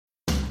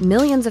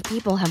Millions of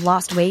people have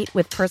lost weight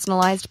with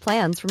personalized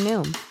plans from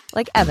Noom.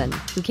 Like Evan,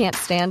 who can't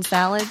stand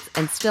salads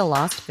and still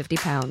lost 50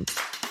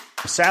 pounds.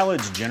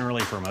 Salads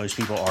generally for most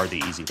people are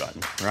the easy button,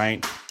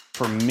 right?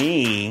 For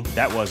me,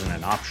 that wasn't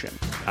an option.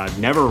 I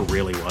never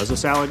really was a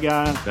salad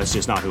guy. That's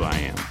just not who I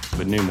am.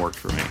 But Noom worked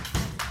for me.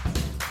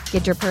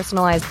 Get your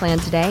personalized plan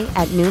today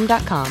at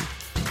Noom.com.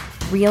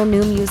 Real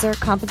Noom user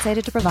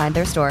compensated to provide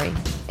their story.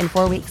 In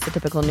 4 weeks, the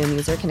typical Noom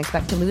user can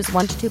expect to lose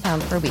 1 to 2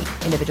 pounds per week.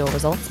 Individual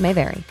results may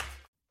vary.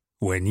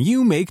 When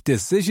you make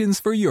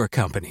decisions for your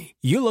company,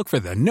 you look for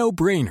the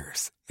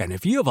no-brainers. And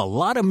if you have a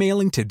lot of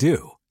mailing to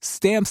do,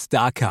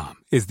 Stamps.com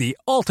is the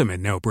ultimate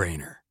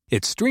no-brainer.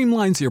 It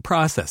streamlines your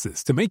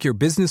processes to make your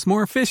business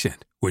more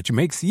efficient, which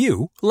makes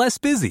you less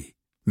busy.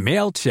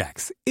 Mail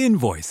checks,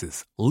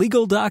 invoices,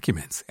 legal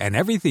documents, and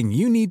everything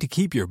you need to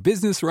keep your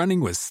business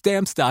running with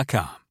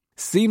Stamps.com.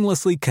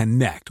 Seamlessly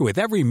connect with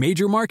every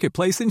major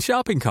marketplace and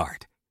shopping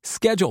cart.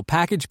 Schedule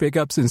package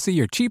pickups and see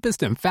your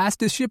cheapest and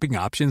fastest shipping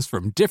options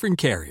from different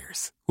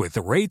carriers. With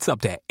rates up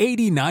to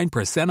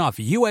 89% off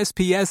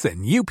USPS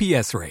and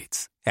UPS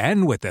rates.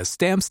 And with the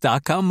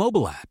Stamps.com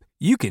mobile app,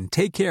 you can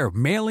take care of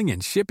mailing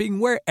and shipping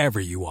wherever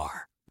you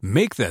are.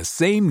 Make the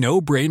same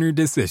no-brainer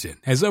decision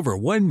as over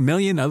 1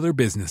 million other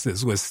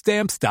businesses with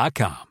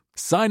Stamps.com.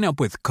 Sign up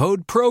with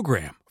code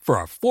PROGRAM for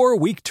a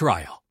 4-week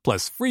trial,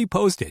 plus free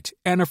postage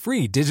and a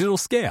free digital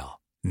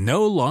scale.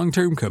 No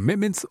long-term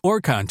commitments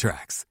or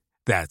contracts.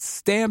 That's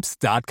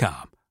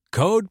Stamps.com.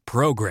 Code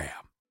PROGRAM.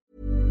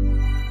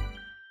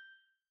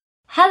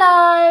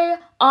 Hello,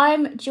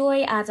 I'm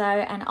Joy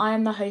Addo and I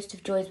am the host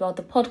of Joy's World,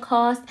 the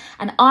podcast,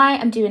 and I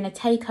am doing a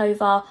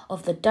takeover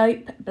of the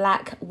Dope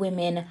Black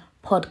Women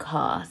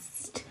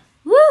podcast.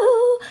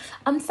 Woo!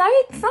 I'm so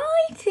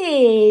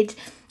excited.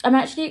 I'm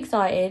actually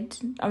excited.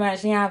 I'm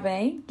actually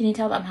happy. Can you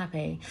tell that I'm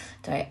happy?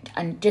 So,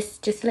 and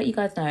just to let you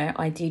guys know,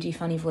 I do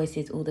funny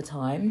voices all the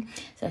time.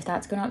 So if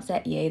that's going to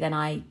upset you, then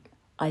I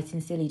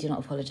sincerely do not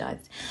apologise.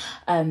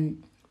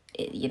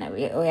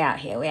 We're out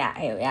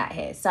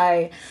here.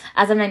 So,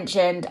 as I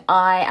mentioned,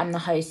 I am the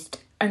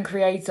host and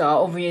creator,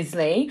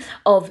 obviously,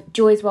 of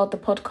Joy's World, the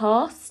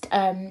podcast.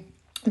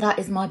 That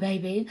is my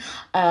baby.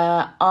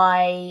 I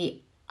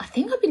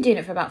think I've been doing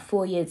it for about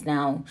 4 years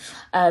now.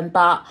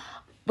 But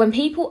when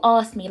people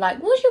ask me,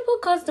 like, what's your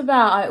podcast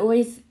about? I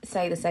always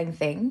say the same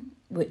thing,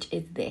 which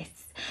is this.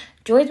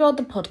 Joy's World,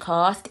 the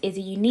podcast, is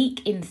a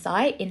unique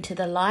insight into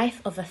the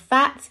life of a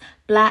fat,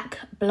 black,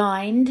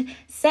 blind,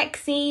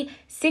 sexy,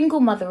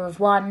 single mother of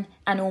one,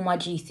 and all my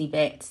juicy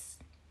bits.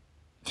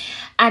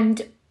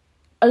 And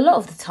a lot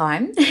of the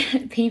time,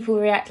 people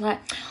react like,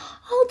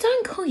 oh,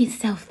 don't call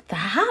yourself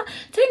that.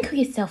 Don't call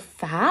yourself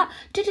fat.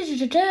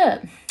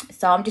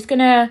 So I'm just going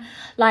to,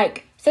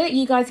 so that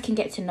you guys can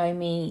get to know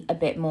me a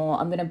bit more,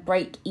 I'm going to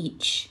break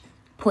each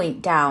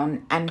point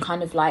down and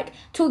kind of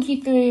talk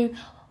you through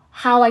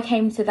how I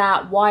came to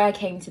that, why I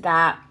came to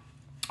that,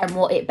 and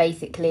what it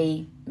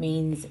basically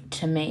means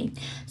to me.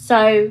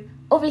 So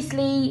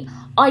obviously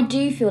I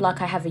do feel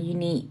like I have a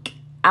unique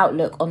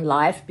outlook on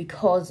life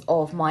because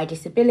of my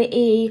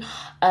disability.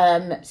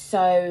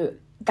 So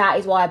that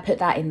is why I put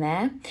that in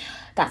there.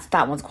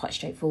 That one's quite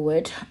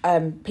straightforward.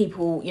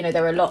 People,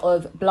 there are a lot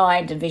of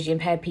blind and visually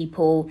impaired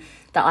people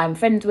that I'm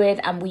friends with,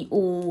 and we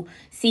all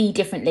see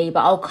differently,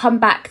 but I'll come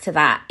back to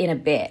that in a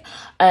bit.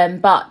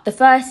 But the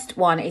first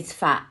one is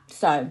fat.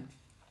 So,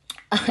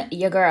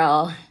 your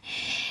girl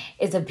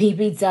is a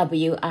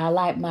BBW. I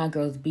like my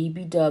girls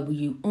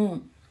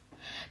BBW.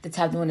 The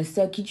type that want to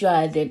suck you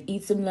dry, then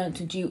eat some lunch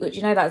with you. Do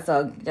you know that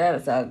song?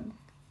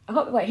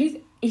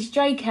 It's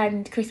Drake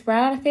and Chris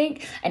Brown, I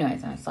think. Anyway,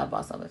 so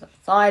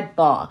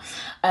sidebar.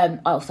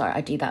 Sorry,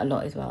 I do that a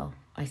lot as well.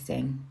 I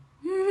sing.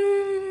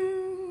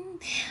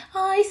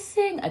 I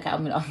sing. Okay,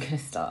 I'm gonna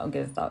start.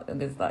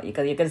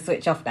 You're gonna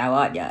switch off now,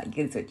 aren't you?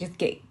 You're gonna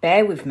switch.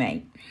 Bear with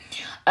me.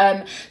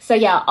 So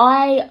yeah,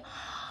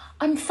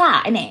 I'm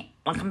fat, innit?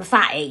 I'm a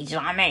fatty, do you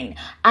know what I mean?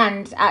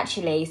 And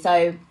actually,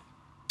 so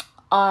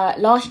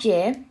last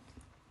year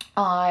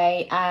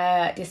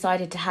I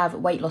decided to have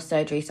weight loss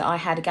surgery. So I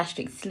had a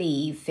gastric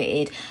sleeve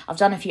fitted. I've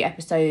done a few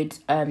episodes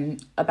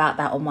about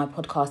that on my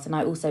podcast, and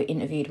I also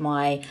interviewed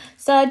my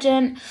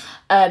surgeon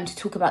to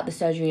talk about the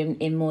surgery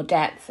in more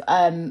depth.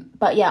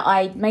 But yeah,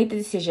 I made the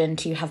decision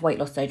to have weight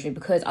loss surgery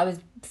because I was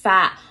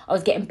fat, I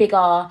was getting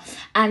bigger.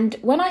 And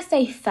when I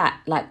say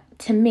fat,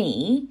 to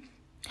me,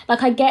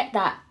 I get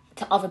that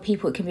to other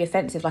people it can be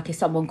offensive, if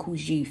someone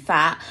calls you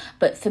fat,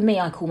 but for me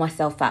I call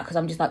myself fat because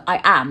I'm just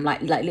I am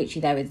literally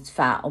there is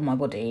fat on my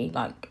body,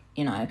 I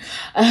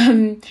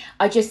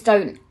just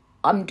don't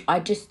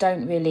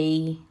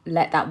really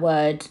let that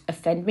word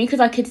offend me, because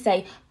I could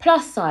say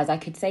plus size, I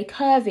could say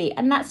curvy,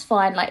 and that's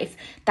fine, if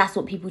that's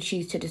what people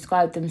choose to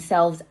describe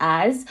themselves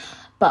as.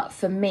 But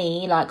for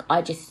me,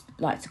 I just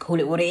like to call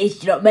it what it is,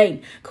 do you know what I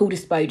mean? Call a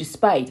spade a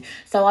spade.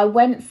 So I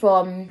went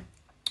from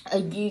a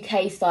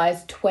UK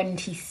size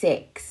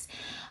 26,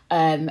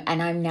 and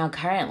I'm now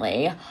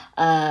currently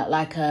I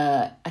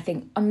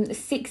think I'm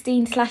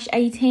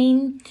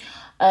 16/18.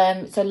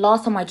 So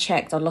last time I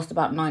checked, I lost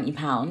about 90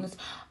 pounds.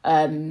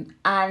 And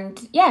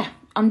yeah,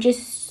 I'm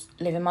just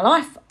living my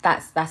life.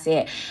 That's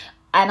it.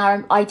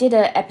 And I did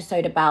an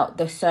episode about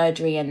the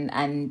surgery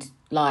and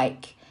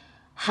like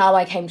how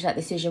I came to that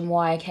decision,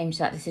 why I came to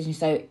that decision.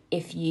 So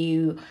if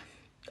you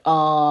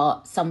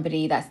are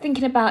somebody that's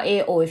thinking about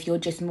it, or if you're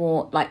just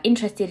more like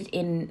interested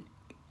in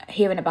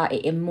hearing about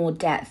it in more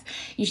depth,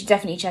 you should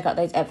definitely check out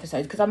those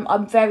episodes, because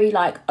I'm very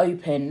like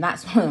open.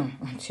 That's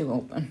I'm too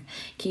open.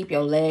 Keep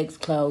your legs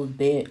closed,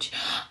 bitch.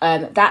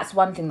 That's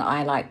one thing that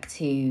I like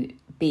to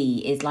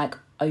be, is like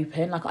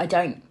open. Like I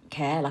don't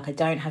care, like I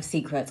don't have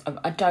secrets.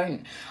 I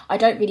don't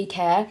really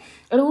care.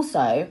 And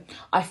also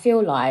I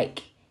feel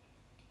like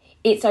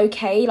it's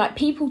okay. Like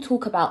people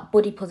talk about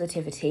body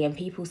positivity and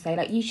people say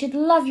like you should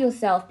love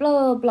yourself,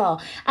 blah blah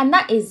blah, and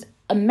that is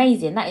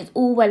amazing, that is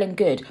all well and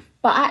good,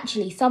 but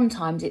actually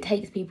sometimes it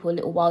takes people a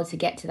little while to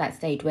get to that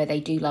stage where they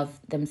do love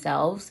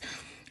themselves.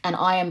 And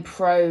I am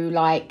pro,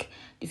 like,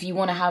 if you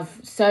want to have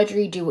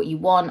surgery, do what you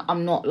want.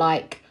 I'm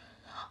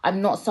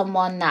not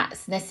someone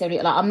that's necessarily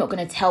like, I'm not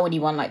going to tell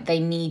anyone like they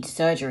need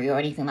surgery or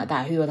anything like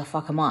that. Who the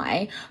fuck am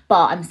I?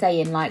 But I'm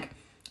saying, like,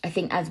 I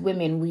think as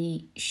women,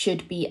 we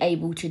should be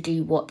able to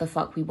do what the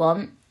fuck we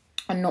want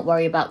and not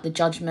worry about the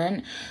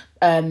judgment.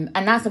 And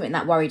that's something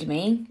that worried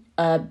me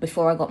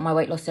before I got my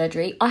weight loss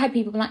surgery. I had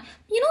people be like,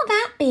 you're not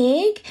that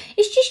big.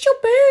 It's just your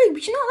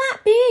boobs. You're not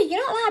that big. You're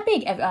not that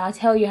big. I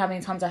tell you how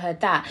many times I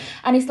heard that.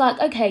 And it's like,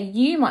 okay,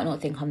 you might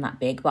not think I'm that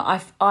big,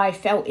 but I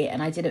felt it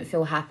and I didn't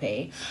feel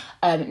happy.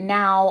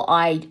 Now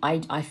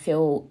I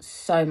feel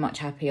so much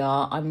happier.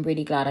 I'm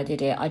really glad I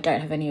did it. I don't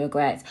have any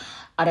regrets.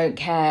 I don't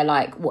care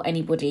like what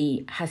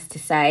anybody has to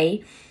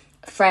say.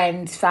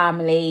 Friends,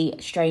 family,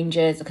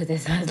 strangers, because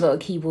there's a lot of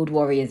keyboard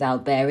warriors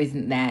out there,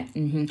 isn't there?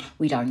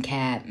 We don't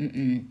care.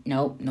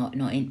 No, not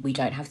in. We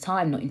don't have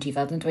time. Not in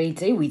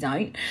 2022. We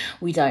don't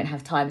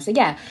have time. So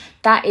yeah,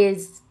 that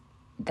is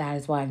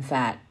why I'm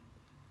fat.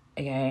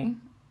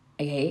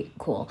 Okay,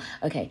 cool.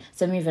 Okay,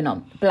 so moving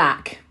on.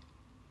 Black.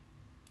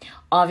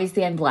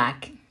 Obviously, I'm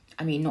black.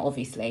 I mean, not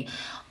obviously.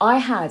 I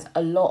had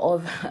a lot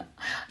of.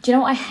 Do you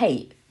know what I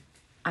hate?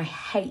 I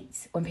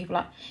hate when people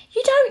are like,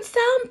 you don't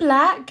sound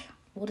black.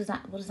 What does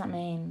that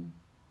mean?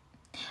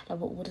 Like,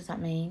 what does that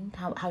mean?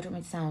 How do you want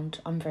me to sound?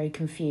 I'm very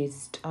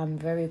confused.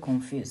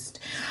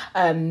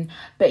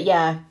 But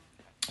yeah,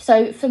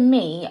 so for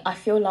me, I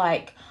feel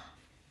like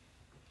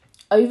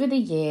over the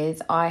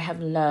years, I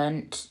have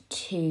learnt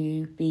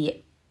to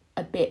be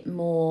a bit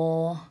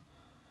more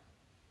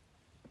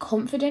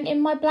confident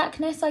in my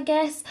blackness, I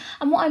guess.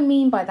 And what I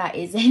mean by that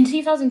is, in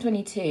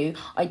 2022,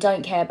 I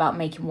don't care about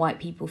making white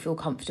people feel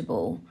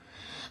comfortable.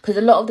 Because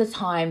a lot of the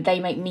time, they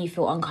make me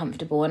feel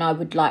uncomfortable. And I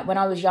would, like, when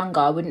I was younger,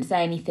 I wouldn't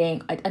say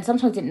anything. And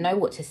sometimes didn't know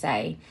what to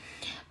say.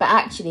 But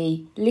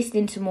actually,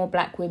 listening to more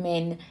black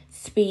women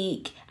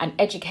speak and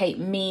educate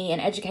me and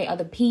educate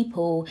other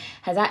people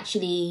has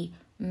actually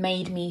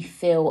made me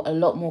feel a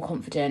lot more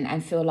confident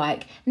and feel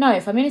like, no,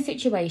 if I'm in a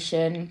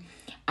situation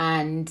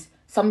and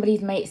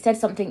somebody's said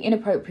something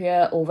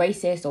inappropriate or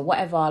racist or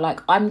whatever, like,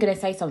 I'm gonna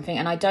say something,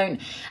 and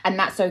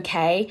that's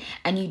okay,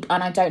 and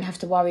I don't have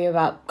to worry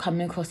about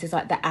coming across as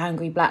like the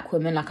angry black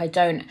woman. Like, I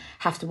don't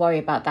have to worry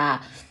about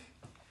that,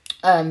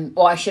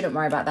 or I shouldn't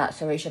worry about that,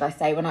 sorry, should I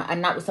say,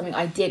 and that was something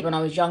I did when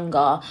I was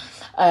younger,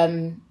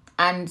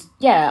 and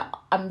yeah,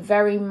 I'm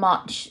very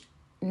much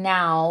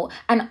now.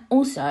 And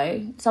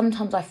also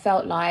sometimes I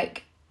felt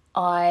like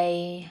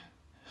I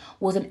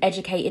wasn't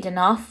educated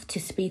enough to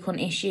speak on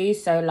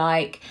issues, so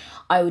like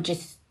I would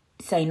just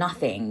say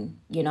nothing,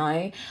 you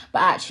know.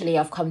 But actually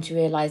I've come to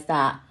realise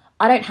that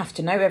I don't have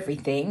to know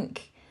everything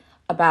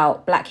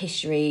about black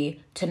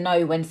history to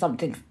know when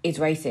something is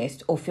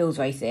racist or feels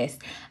racist,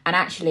 and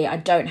actually I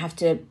don't have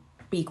to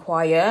be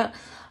quiet.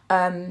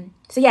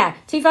 So yeah,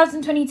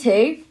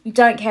 2022, we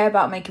don't care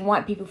about making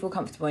white people feel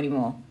comfortable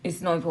anymore.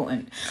 It's not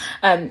important.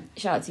 Shout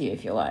out to you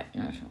if you're white,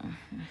 you know.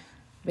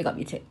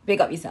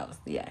 Big up yourselves,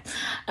 yeah.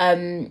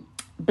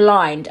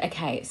 Blind.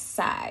 Okay,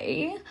 so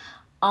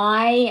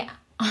I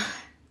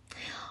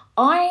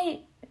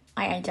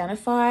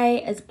identify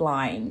as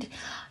blind,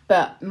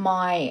 but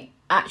my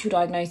actual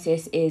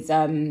diagnosis is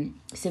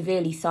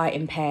severely sight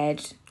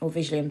impaired or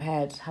visually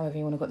impaired, however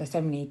you want to call it. There's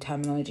so many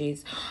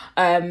terminologies.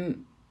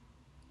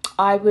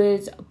 I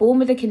was born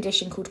with a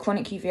condition called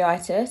chronic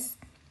uveitis,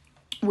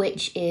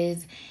 which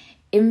is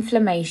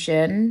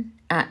inflammation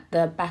at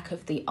the back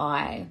of the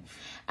eye,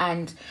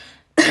 and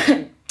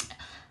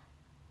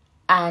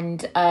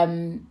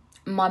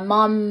my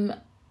mum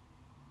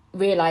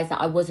realised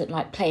that I wasn't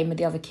like playing with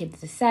the other kids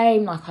the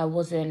same, like I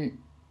wasn't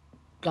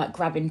like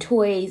grabbing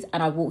toys,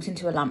 and I walked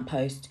into a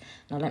lamppost.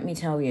 Now let me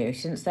tell you,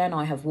 since then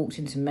I have walked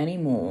into many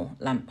more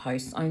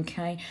lampposts,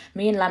 okay?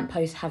 Me and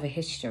lampposts have a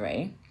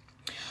history.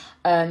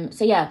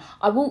 So yeah,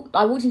 I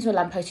walked into a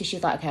lamppost and she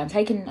was like, okay, I'm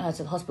taking her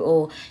to the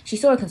hospital. She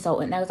saw a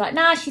consultant. They was like,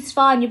 nah, she's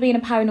fine. You're being a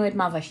paranoid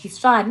mother. She's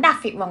fine.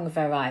 Nothing wrong with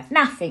her eyes.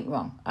 Nothing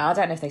wrong. I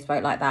don't know if they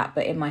spoke like that,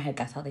 but in my head,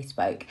 that's how they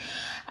spoke.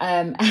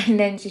 And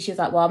then she was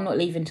like, well, I'm not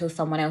leaving until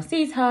someone else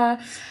sees her.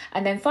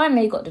 And then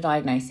finally got the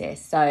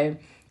diagnosis. So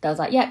they was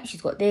like, yep,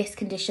 she's got this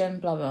condition,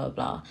 blah, blah,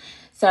 blah.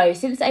 So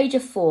since the age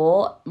of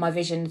 4, my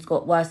vision's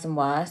got worse and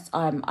worse.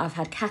 I've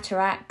had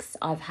cataracts,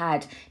 I've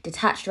had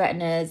detached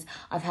retinas,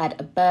 I've had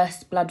a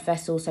burst blood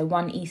vessel. So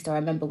one Easter, I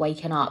remember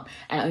waking up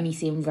and only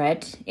seeing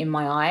red in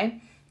my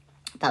eye.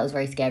 That was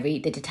very scary.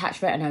 The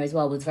detached retina as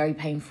well was very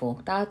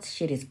painful. That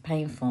shit is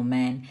painful,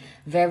 man.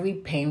 Very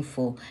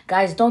painful.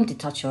 Guys, don't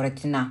detach your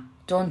retina.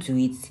 Don't do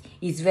it.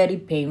 It's very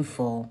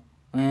painful.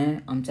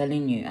 I'm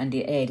telling you. And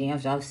the you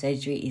have to have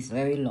surgery. It's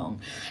very long.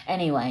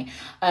 Anyway,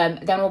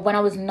 then when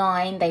I was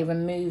 9, they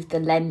removed the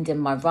lens in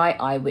my right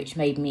eye, which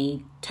made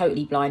me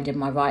totally blind in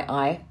my right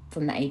eye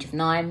from the age of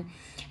 9.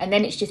 And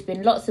then it's just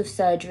been lots of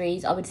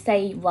surgeries. I would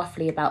say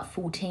roughly about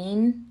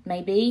 14,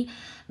 maybe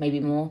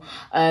more,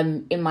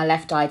 in my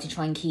left eye to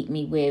try and keep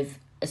me with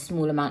a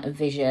small amount of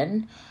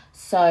vision.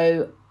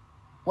 So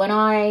when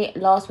I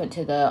last went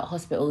to the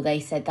hospital,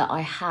 they said that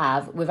I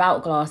have,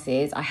 without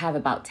glasses, I have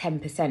about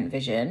 10%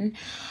 vision.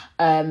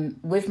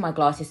 With my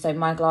glasses, so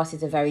my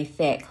glasses are very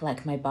thick,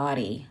 like my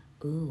body.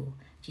 Ooh,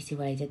 do you see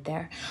what I did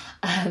there?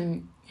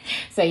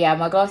 So yeah,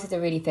 my glasses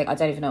are really thick. I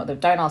don't even know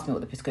don't ask me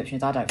what the prescription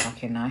is. I don't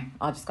fucking know.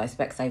 I'll just go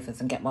Specsavers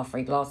and get my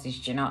free glasses.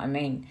 Do you know what I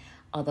mean?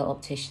 Other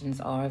opticians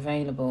are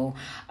available.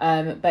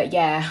 But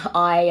yeah,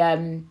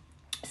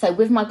 so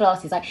with my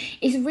glasses,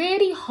 it's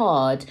really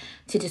hard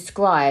to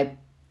describe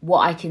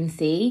what I can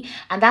see,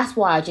 and that's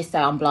why I just say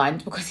I'm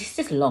blind, because it's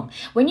just long.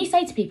 When you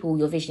say to people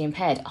you're visually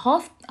impaired,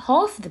 half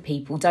of the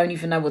people don't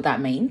even know what that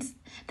means.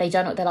 They're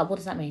like, what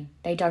does that mean?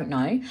 They don't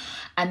know.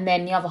 And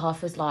then the other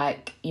half was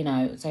like,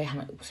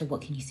 so what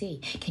can you see?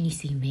 Can you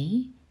see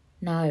me?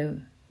 No.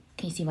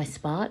 Can you see my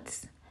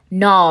spots?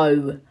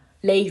 No.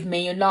 Leave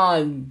me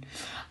alone.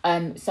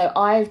 So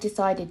I've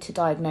decided to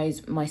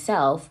diagnose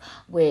myself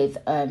with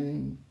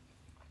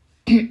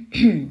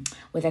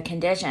with a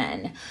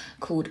condition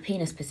called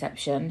penis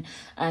perception,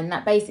 and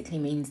that basically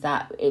means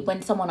that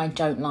when someone I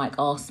don't like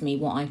asks me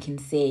what I can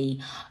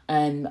see,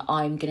 I'm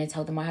going to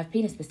tell them I have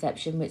penis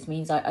perception, which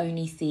means I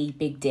only see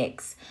big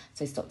dicks.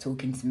 So stop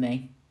talking to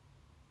me.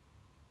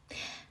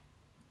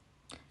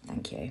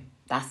 Thank you.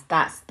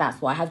 That's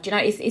what I have. Do you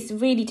know, it's a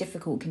really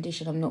difficult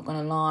condition, I'm not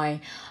gonna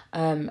lie.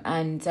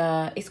 And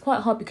it's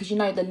quite hard because, the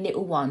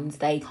little ones,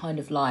 they kind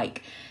of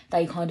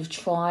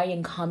try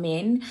and come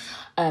in.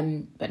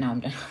 But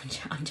no,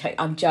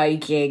 I'm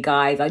joking,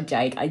 guys. I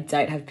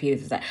don't have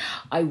penis.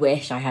 I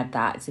wish I had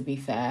that, to be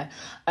fair.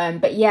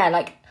 But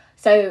yeah,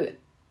 so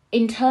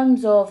in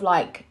terms of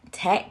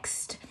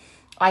text,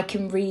 I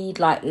can read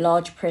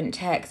large print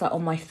text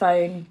on my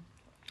phone.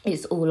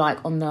 It's all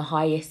on the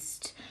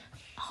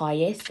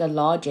the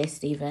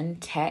largest even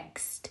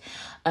text,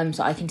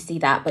 so I can see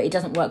that, but it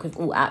doesn't work with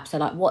all apps. So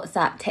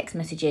WhatsApp text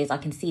messages, I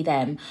can see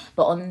them,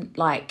 but on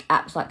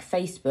apps like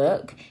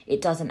Facebook, it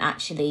doesn't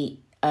actually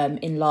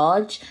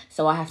enlarge,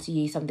 so I have to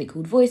use something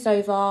called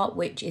VoiceOver,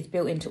 which is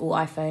built into all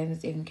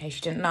iPhones, in case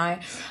you didn't know.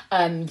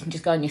 You can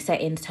just go on your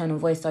settings, turn on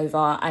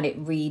VoiceOver, and it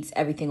reads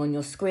everything on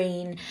your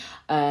screen.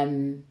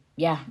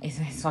 Yeah,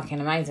 it's fucking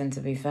amazing,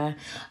 to be fair.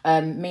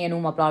 Me and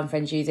all my blind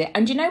friends use it.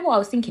 And do you know what I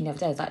was thinking the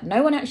other day?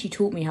 No one actually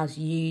taught me how to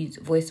use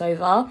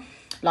VoiceOver.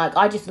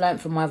 I just learned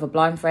from my other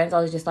blind friends. I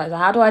was just so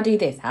how do I do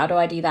this? How do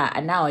I do that?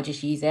 And now I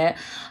just use it.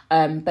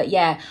 But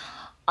yeah,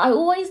 I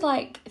always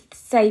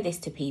say this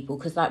to people,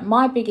 because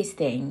my biggest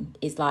thing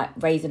is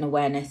raising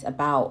awareness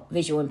about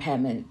visual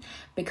impairment,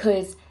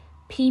 because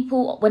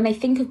people, when they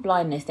think of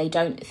blindness, they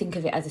don't think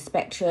of it as a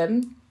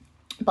spectrum,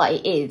 but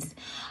it is.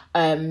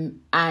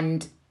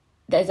 And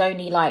there's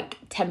only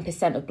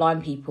 10% of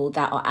blind people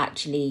that are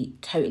actually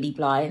totally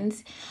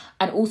blind.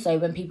 And also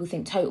when people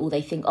think total,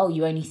 they think, oh,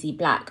 you only see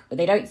black, but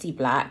they don't see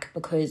black,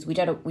 because we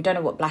don't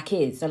know what black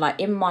is. So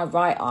in my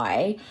right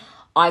eye,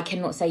 I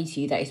cannot say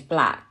to you that it's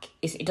black.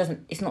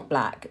 It's not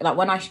black.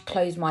 When I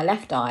close my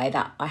left eye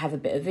that I have a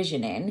bit of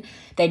vision in,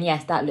 then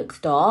yes, that looks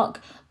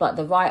dark, but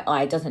the right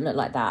eye doesn't look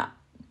like that.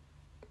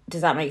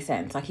 Does that make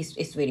sense?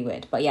 It's really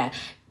weird. But yeah,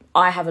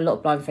 I have a lot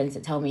of blind friends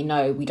that tell me,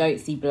 no, we don't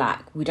see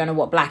black. We don't know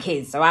what black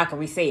is, so how can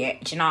we see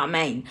it? Do you know what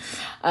I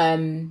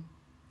mean?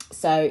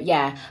 So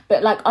yeah,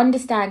 but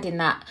understanding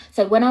that.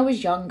 So when I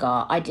was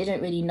younger, I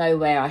didn't really know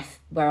where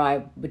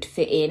I would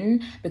fit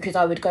in, because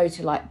I would go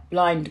to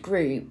blind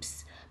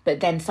groups,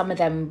 but then some of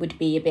them would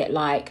be a bit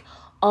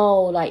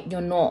you're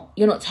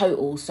not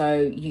total,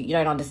 so you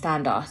don't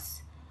understand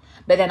us.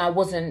 But then I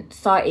wasn't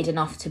sighted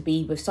enough to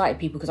be with sighted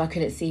people, because I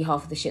couldn't see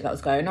half of the shit that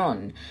was going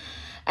on.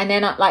 And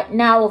then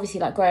now, obviously,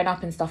 growing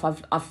up and stuff,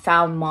 I've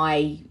found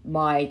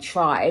my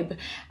tribe,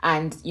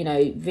 and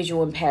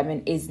visual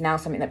impairment is now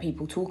something that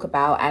people talk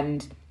about,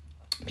 and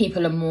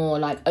people are more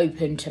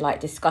open to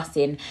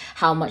discussing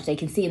how much they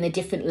can see and the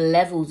different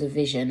levels of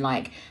vision.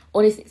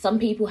 Honestly, some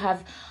people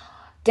have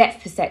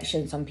depth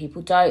perception, some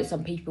people don't.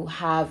 Some people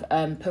have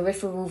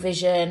peripheral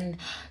vision.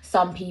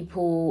 Some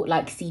people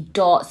see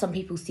dots. Some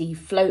people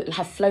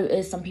have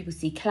floaters. Some people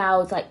see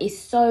clouds. It's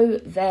so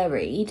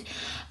varied,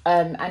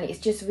 and it's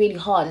just really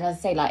hard. And as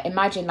I say,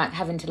 imagine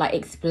having to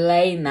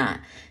explain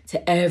that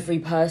to every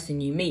person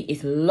you meet.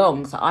 It's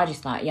long, so I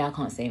just I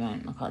can't see,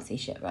 man. I can't see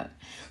shit, bro.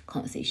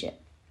 Can't see shit.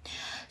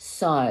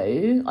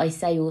 So I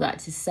say all that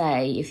to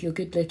say, if you're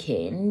good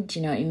looking, do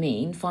you know what I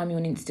mean? Find me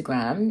on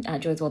Instagram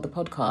at Joy's World the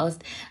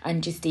Podcast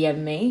and just DM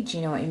me. Do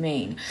you know what I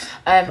mean?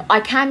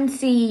 I can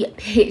see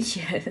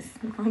pictures.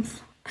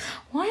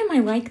 Why am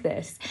I like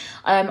this?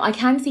 I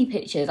can see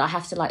pictures. I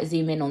have to like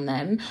zoom in on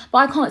them,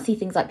 but I can't see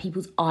things like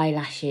people's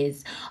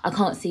eyelashes. I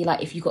can't see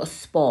like if you got a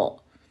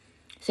spot.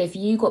 So if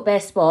you got bare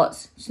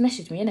spots, just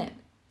message me, innit?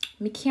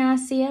 Me can't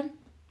see them,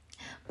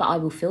 but I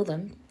will feel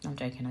them. I'm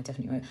joking, I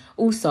definitely won't.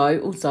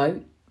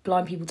 Also,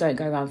 blind people don't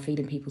go around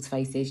feeling people's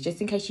faces, just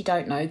in case you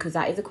don't know, because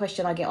that is a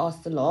question I get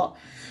asked a lot.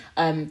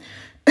 I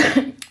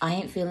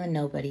ain't feeling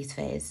nobody's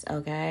face,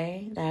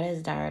 okay? That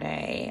is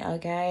dirty,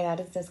 okay?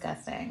 That is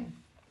disgusting.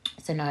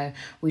 So no,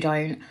 we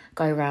don't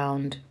go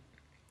around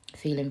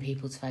feeling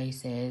people's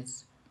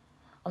faces.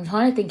 I'm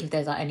trying to think if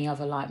there's like any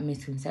other like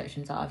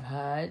misconceptions that I've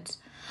heard.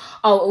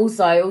 Oh,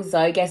 also,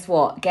 guess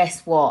what?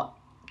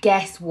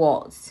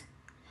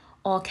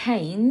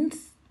 Arcanes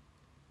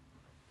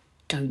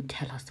don't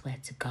tell us where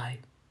to go.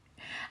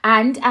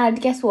 And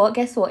guess what?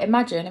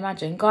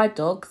 Imagine guide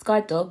dogs,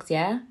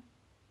 yeah?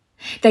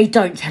 They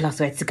don't tell us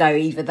where to go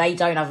either. They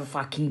don't have a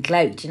fucking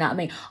clue. Do you know what I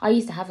mean? I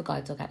used to have a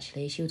guide dog,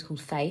 actually. She was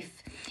called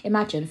Faith.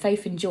 Imagine,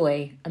 Faith and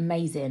Joy.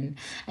 Amazing.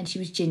 And she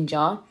was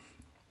ginger.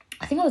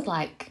 I think I was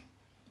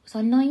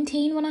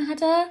 19 when I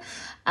had her?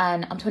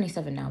 And I'm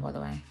 27 now, by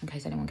the way, in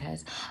case anyone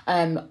cares.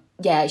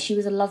 Yeah, she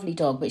was a lovely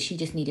dog, but she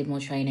just needed more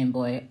training,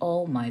 boy.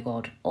 Oh, my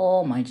God.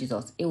 Oh, my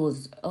Jesus. It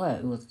was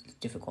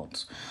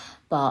difficult.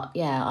 But,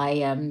 yeah,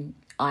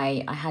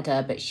 I had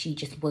her, but she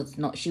just kept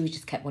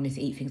wanting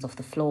to eat things off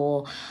the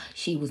floor.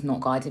 She was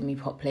not guiding me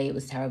properly. It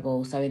was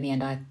terrible. So in the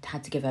end, I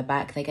had to give her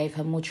back. They gave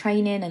her more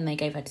training and they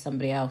gave her to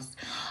somebody else.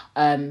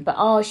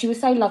 But she was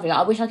so lovely.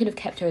 I wish I could have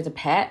kept her as a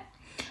pet,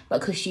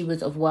 but because she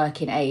was of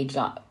working age,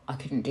 I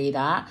couldn't do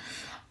that.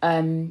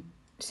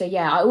 So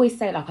yeah, I always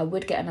say I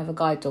would get another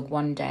guide dog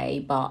one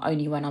day, but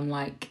only when I'm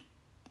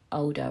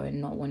older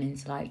and not wanting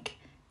to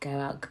go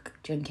out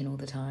drinking all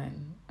the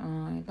time.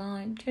 I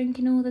like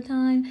drinking all the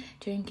time. I'm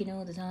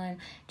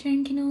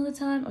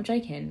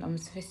joking. I'm a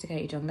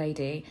sophisticated young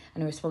lady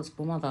and a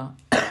responsible mother.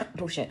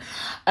 Bullshit.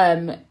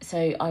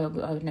 So I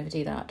would never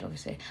do that,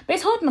 obviously. But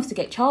it's hard enough to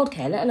get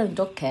childcare, let alone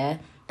dog care.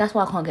 That's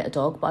why I can't get a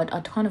dog, but I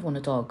kind of want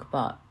a dog,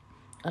 but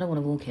I don't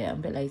want to walk it. I'm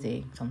a bit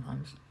lazy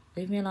sometimes.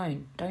 Leave me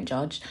alone. Don't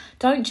judge.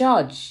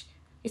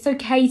 It's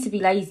okay to be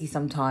lazy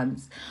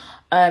sometimes.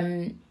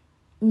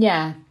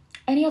 Yeah.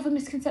 Any other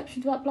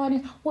misconceptions about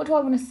blindness? What do I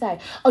want to say?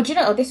 Oh, do you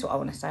know? Oh, this is what I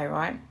want to say,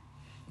 right?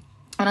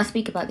 And I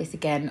speak about this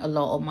again a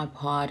lot on my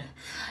pod.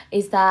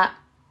 Is that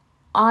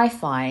I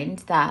find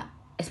that,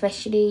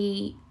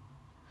 especially,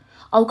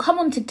 I'll come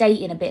on to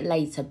dating a bit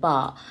later,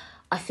 but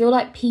I feel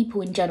like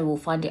people in general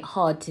find it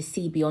hard to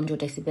see beyond your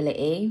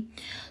disability.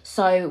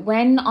 So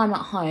when I'm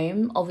at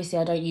home, obviously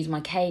I don't use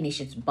my cane. It's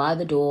just by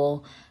the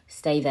door,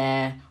 stay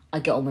there. I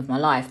get on with my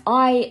life.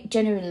 I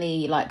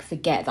genuinely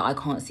forget that I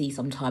can't see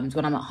sometimes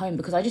when I'm at home,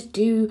 because I just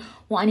do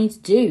what I need to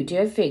do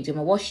everything, do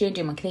my washing,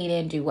 do my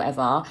cleaning, do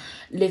whatever,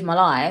 live my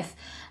life.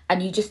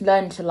 And you just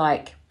learn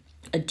to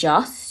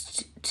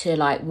adjust to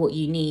what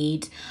you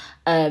need.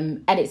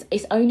 And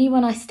it's only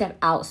when I step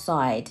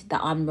outside that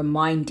I'm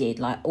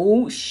reminded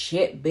oh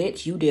shit,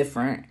 bitch, you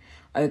different.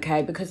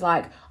 Okay, because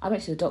I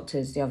went to the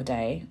doctor's the other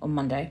day on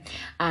Monday,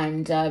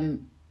 and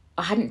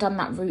I hadn't done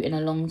that route in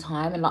a long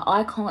time, and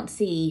I can't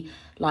see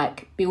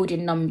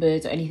building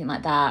numbers or anything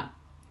like that.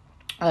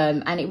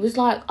 And it was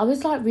I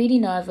was really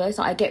nervous.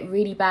 I get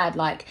really bad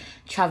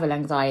travel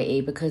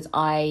anxiety, because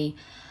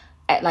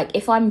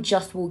if I'm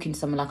just walking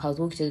somewhere, I was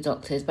walking to the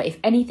doctor's, but if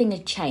anything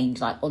had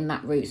changed on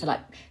that route, so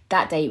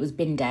that day it was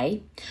bin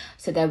day,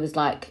 so there was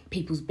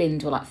people's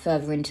bins were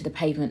further into the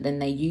pavement than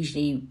they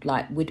usually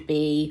would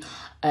be.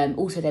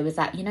 Also there was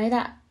that,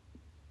 that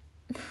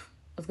I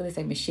was gonna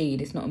say machine,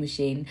 it's not a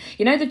machine,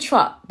 the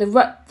truck,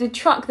 the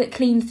truck that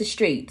cleans the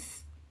streets.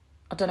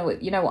 I don't know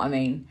what, you know what I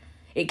mean.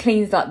 It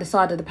cleans the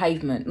side of the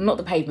pavement, not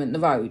the pavement, the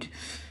road.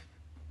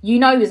 You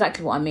know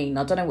exactly what I mean.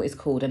 I don't know what it's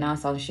called, and now it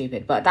sounds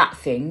stupid, but that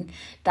thing,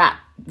 that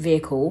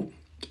vehicle,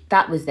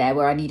 that was there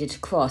where I needed to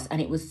cross,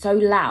 and it was so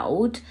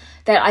loud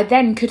that I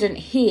then couldn't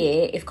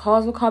hear if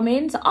cars were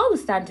coming. So I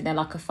was standing there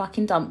like a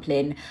fucking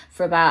dumpling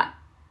for about,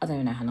 I don't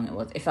even know how long it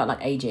was. It felt like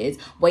ages,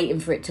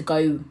 waiting for it to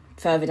go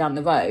further down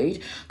the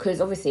road,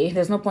 because obviously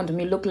there's no point in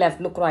me look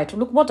left, look right,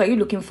 look, what are you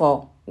looking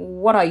for?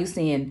 What are you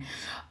seeing?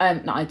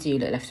 No, I do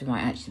look left and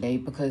right, actually,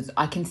 because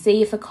I can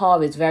see if a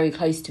car is very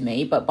close to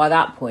me, but by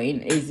that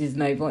point, is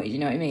no point, you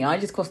know what I mean? I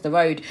just cross the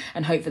road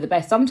and hope for the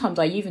best. Sometimes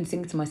I even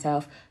sing to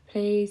myself,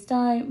 please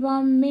don't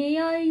run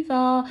me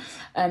over.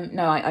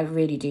 No, I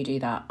really do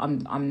that.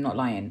 I'm not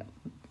lying.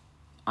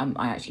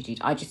 I actually do.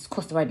 I just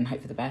cross the road and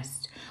hope for the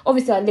best.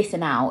 Obviously, I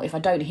listen out. If I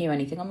don't hear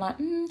anything,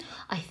 I'm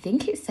I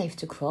think it's safe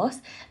to cross.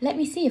 Let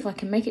me see if I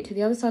can make it to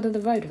the other side of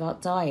the road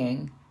without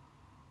dying.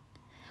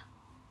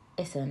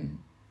 Listen,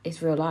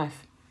 it's real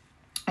life.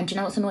 And do you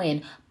know what's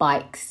annoying?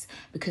 Bikes.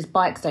 Because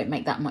bikes don't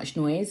make that much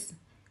noise.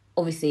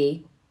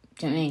 Obviously,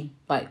 do you know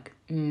what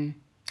I mean?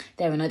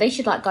 They're annoying. They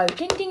should go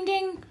ding, ding,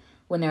 ding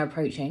when they're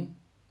approaching.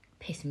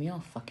 Pissing me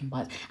off, fucking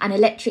bikes. And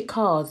electric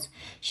cars.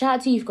 Shout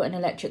out to you if you've got an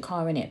electric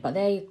car in it, but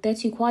they're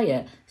too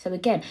quiet. So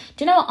again,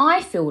 do you know what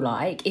I feel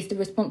like is the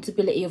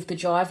responsibility of the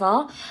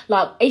driver?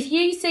 Like, if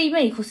you see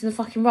me crossing the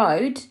fucking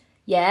road,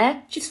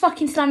 yeah, just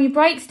fucking slam your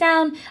brakes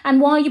down.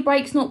 And why are your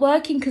brakes not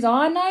working? Because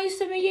I know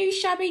some of you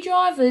shabby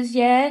drivers,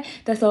 yeah,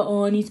 that's like,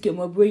 oh, I need to get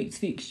my brakes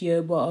fixed,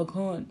 yeah, but I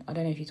can't. I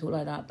don't know if you talk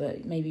like that,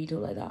 but maybe you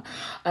talk like that.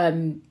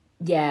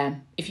 Yeah,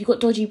 if you've got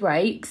dodgy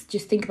brakes,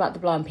 just think about the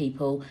blind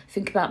people.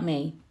 Think about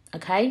me.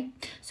 Okay,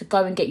 so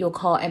go and get your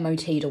car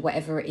MOT'd or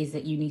whatever it is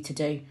that you need to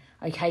do.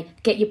 Okay,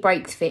 get your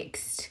brakes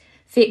fixed.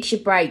 Fix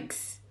your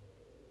brakes.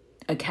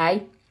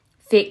 Okay,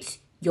 fix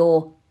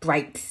your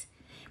brakes,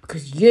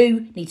 because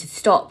you need to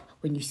stop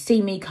when you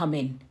see me come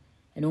in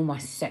and all my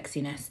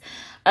sexiness.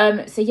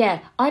 So yeah,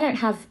 I don't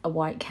have a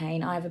white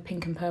cane. I have a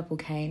pink and purple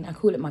cane. I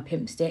call it my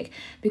pimp stick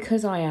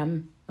because I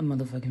am a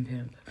motherfucking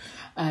pimp.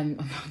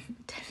 I'm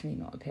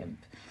definitely not a pimp.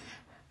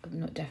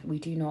 We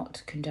do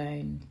not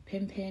condone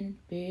pimping,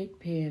 big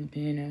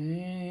pimping.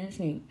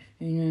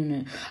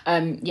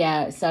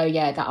 Yeah, so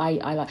yeah, that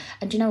I like.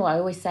 And do you know what I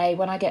always say?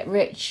 When I get a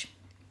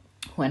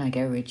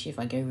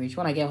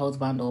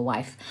husband or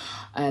wife,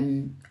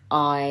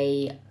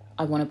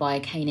 I want to buy a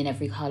cane in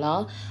every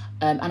colour.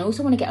 And I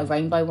also want to get a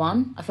rainbow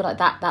one. I feel like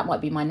that might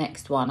be my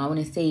next one. I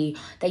want to see,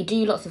 they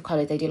do lots of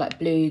colours. They do like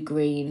blue,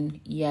 green,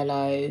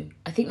 yellow.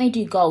 I think they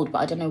do gold, but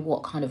I don't know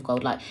what kind of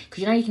gold. Like,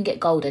 because you know you can get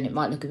gold and it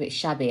might look a bit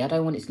shabby. I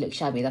don't want it to look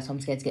shabby. That's why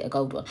I'm scared to get a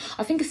gold one.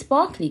 I think a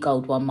sparkly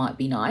gold one might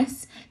be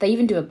nice. They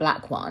even do a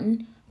black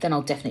one. Then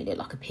I'll definitely look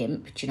like a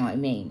pimp. Do you know what I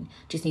mean?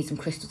 Just need some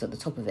crystals at the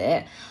top of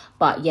it.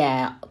 But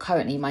yeah,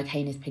 currently my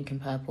cane is pink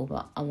and purple,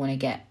 but I want to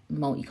get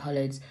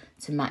multicolours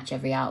to match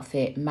every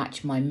outfit,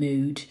 match my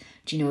mood.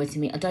 Do you know what I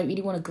mean? I don't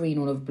really want a green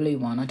or a blue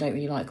one. I don't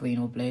really like green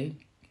or blue. Do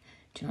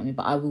you know what I mean?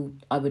 But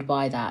I would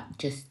buy that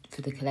just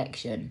for the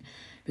collection,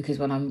 because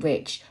when I'm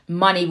rich,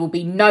 money will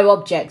be no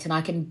object and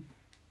I can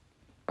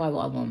buy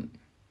what I want.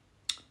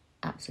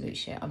 Absolute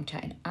shit. I'm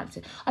chatting.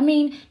 Absolute. I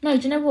mean, no,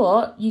 do you know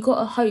what? You got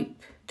to hope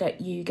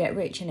that you get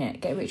rich,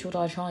 innit? Get rich or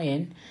die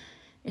trying.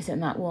 Isn't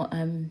that what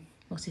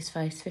what's his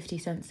face 50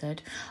 Cent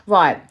said?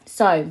 Right,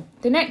 so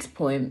the next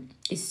point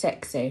is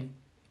sexy.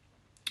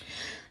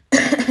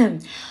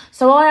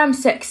 So I am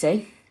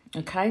sexy,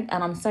 okay,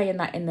 and I'm saying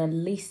that in the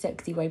least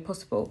sexy way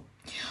possible.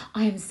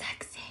 I am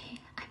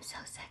sexy. I'm so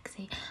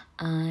sexy.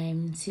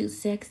 I'm too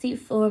sexy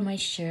for my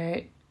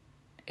shirt.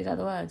 Is that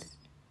the words?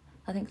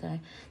 I think so.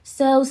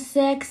 So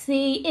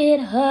sexy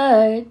it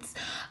hurts.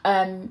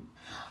 Do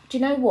you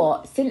know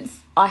what?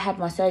 Since I had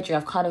my surgery,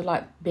 I've kind of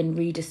like been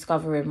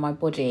rediscovering my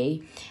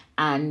body,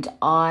 and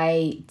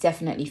I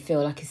definitely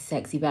feel like a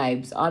sexy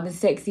babes. I'm a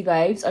sexy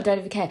babes. I don't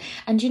even care.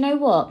 And do you know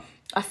what?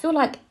 I feel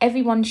like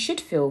everyone should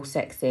feel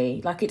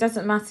sexy. Like, it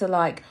doesn't matter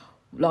like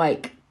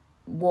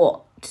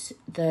what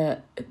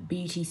the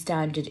beauty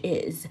standard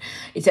is.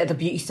 It's that the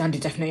beauty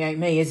standard definitely ain't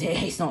me, is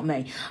it? It's not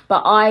me.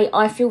 But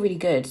I feel really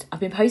good. I've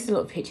been posting a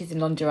lot of pictures in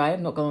lingerie,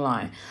 I'm not gonna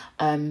lie.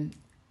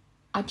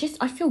 I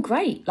feel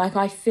great. Like,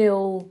 I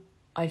feel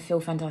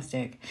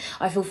fantastic.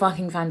 I feel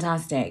fucking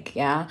fantastic,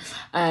 yeah?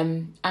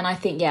 And I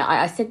think, yeah,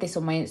 I said this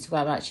on my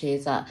Instagram, actually,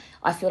 is that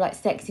I feel like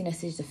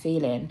sexiness is a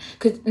feeling.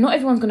 Because not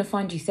everyone's going to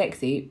find you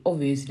sexy,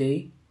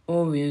 obviously.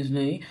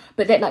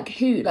 But they're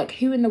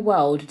who in the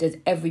world does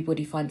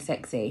everybody find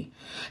sexy?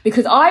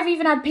 Because I've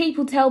even had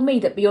people tell me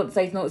that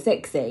Beyonce's not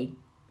sexy.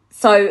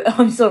 So,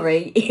 I'm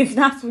sorry, if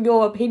that's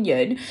your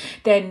opinion,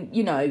 then,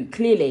 you know,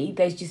 clearly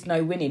there's just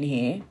no winning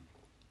here.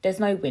 There's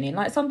no winning.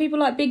 Like, some people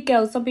like big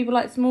girls, some people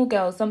like small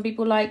girls, some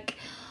people like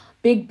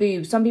big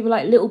boobs, some people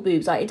like little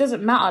boobs. Like, it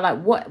doesn't matter. Like,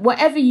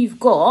 whatever you've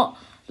got,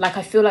 like,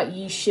 I feel like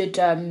you should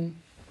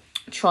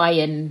try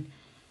and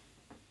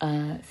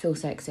feel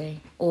sexy,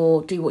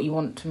 or do what you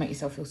want to make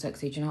yourself feel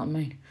sexy. Do you know what I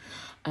mean?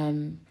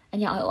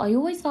 And yeah, I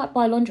always like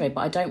buy lingerie,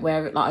 but I don't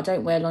wear it. Like, I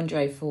don't wear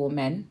lingerie for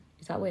men.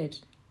 Is that weird?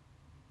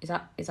 Is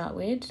that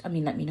weird? I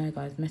mean, let me know,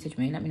 guys. Message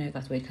me. Let me know if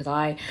that's weird, because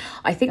I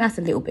think that's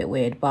a little bit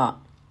weird, but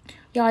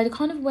yeah, I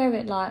kind of wear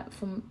it like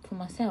for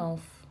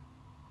myself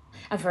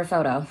and for a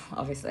photo,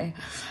 obviously.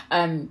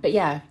 But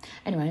yeah,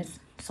 anyways,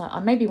 so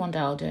maybe one day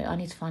I'll do it. I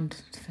need to find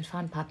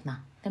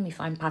partner. Let me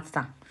find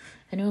partner.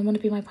 Anyone want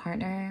to be my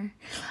partner?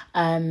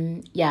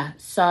 Yeah.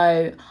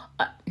 So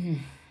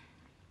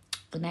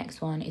the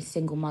next one is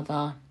single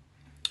mother.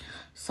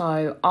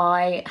 So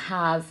I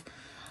have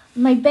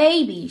my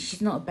baby.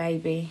 She's not a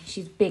baby.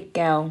 She's a big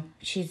girl.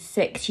 She's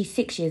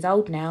 6 years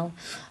old now.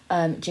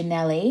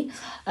 Janelle.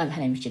 Her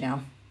name's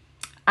Janelle.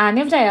 And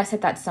the other day I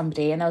said that to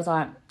somebody, and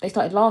they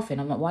started laughing.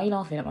 I'm like, why are you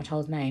laughing at my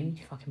child's name,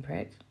 you fucking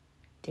prick?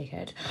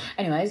 Dickhead.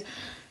 Anyways,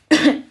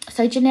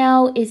 so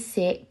Janelle is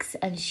 6,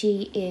 and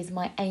she is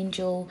my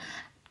angel.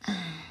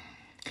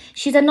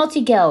 She's a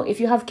naughty girl. If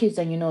you have kids,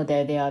 then you know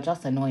they are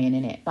just annoying,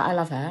 innit? But I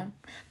love her.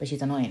 But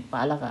she's annoying. But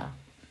I love her.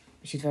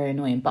 She's very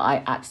annoying. But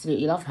I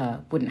absolutely love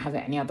her. Wouldn't have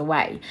it any other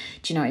way.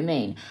 Do you know what I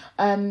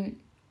mean?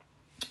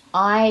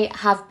 I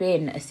have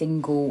been a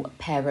single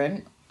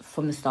parent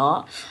from the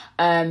start.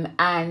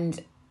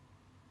 And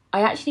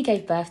I actually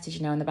gave birth to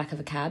Janelle in the back of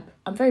a cab.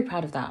 I'm very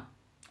proud of that.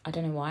 I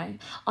don't know why.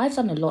 I've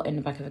done a lot in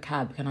the back of a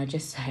cab, can I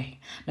just say?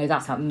 No,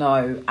 that's not,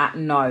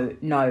 no,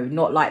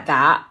 not like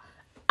that.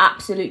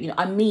 Absolutely.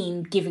 I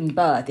mean, giving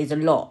birth is a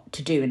lot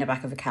to do in the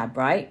back of a cab,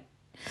 right?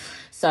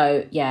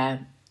 So, yeah,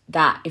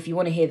 that, if you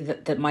want to hear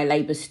that my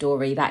labour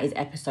story, that is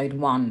episode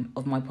 1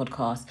 of my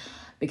podcast,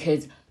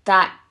 because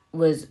that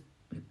was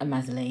a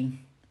mazzoline.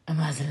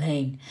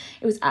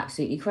 It was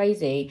absolutely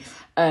crazy.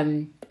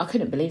 I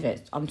couldn't believe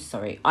it. I'm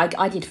sorry.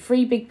 I did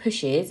 3 big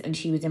pushes and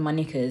she was in my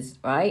knickers,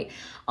 right?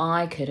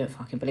 I couldn't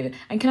fucking believe it.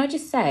 And can I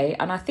just say,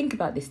 and I think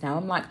about this now,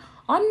 I'm like,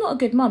 I'm not a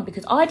good mum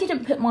because I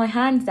didn't put my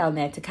hands down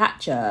there to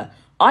catch her.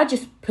 I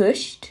just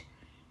pushed.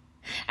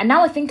 And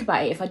now I think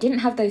about it, if I didn't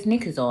have those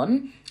knickers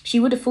on, she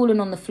would have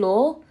fallen on the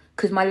floor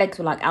because my legs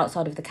were like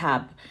outside of the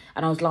cab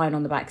and I was lying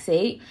on the back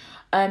seat.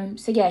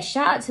 So yeah,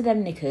 shout out to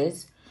them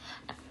knickers.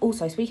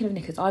 Also, speaking of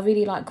knickers, I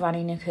really like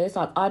granny knickers.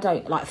 Like, I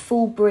don't like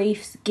full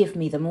briefs. Give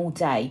me them all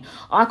day.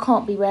 I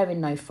can't be wearing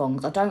no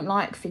thongs. I don't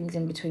like things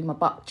in between my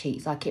butt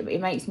cheeks. Like,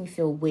 it makes me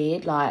feel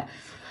weird. Like,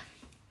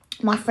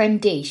 my friend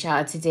D, shout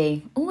out to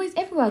D. Always,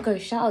 everywhere I go,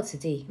 shout out to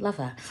D. Love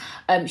her.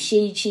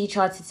 She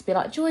tried to be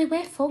like, Joy,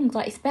 wear thongs.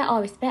 Like, it's better.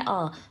 I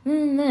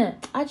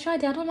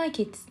tried it. I don't like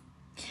it.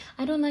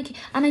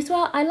 And I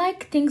swear, I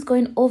like things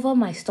going over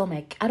my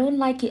stomach. I don't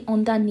like it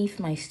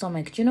underneath my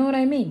stomach. Do you know what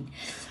I mean?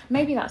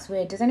 Maybe that's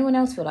weird. Does anyone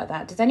else feel like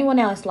that? Does anyone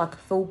else like a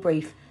full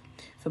brief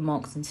for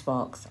Marks and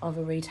Sparks?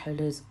 Other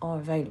retailers are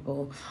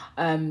available.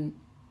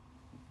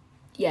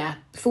 Yeah,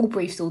 full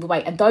briefs all the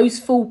way. And those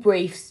full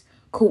briefs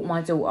caught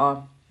my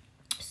daughter.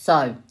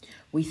 So,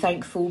 we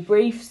thank Full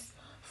Briefs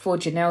for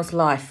Janelle's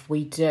life.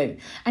 We do.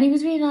 And he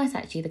was really nice,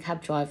 actually, the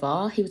cab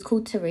driver. He was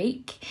called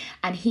Tariq.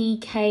 And he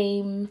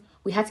came...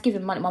 We had to give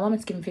him money. My mum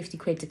had to give him 50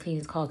 quid to clean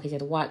his car because he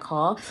had a white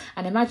car.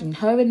 And imagine,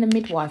 her and the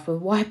midwife were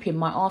wiping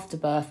my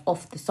afterbirth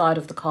off the side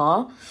of the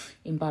car.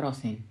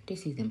 Embarrassing.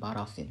 This is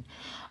embarrassing.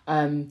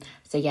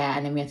 So yeah,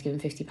 and then we had to give him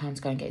 £50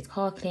 to go and get his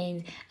car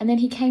cleaned. And then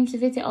he came to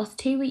visit us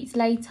 2 weeks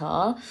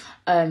later.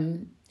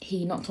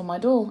 He knocked on my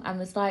door and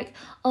was like,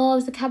 oh,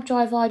 it's a cab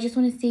driver. I just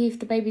want to see if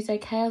the baby's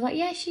okay. I was like,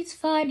 yeah, she's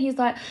fine. He's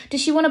like,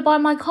 does she want to buy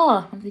my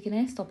car? I'm thinking,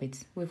 hey, stop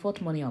it. With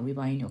what money are we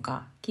buying your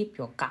car? Keep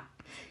your car.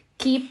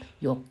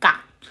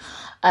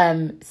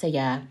 So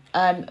yeah,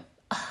 do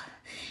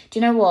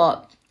you know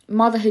what?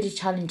 Motherhood is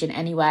challenging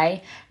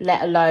anyway,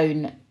 let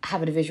alone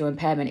having a visual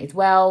impairment as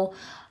well.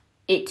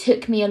 It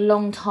took me a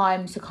long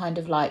time to kind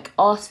of like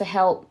ask for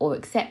help or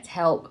accept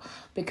help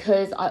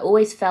because I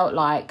always felt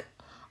like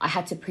I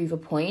had to prove a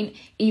point.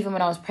 Even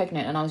when I was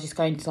pregnant and I was just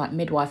going to like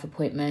midwife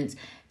appointments,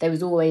 there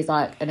was always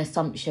like an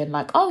assumption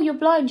like, oh, you're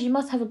blind, you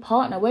must have a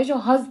partner. Where's your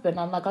husband?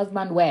 I'm like,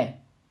 husband where?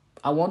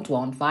 I want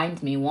one,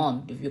 find me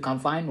one. If you can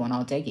find one,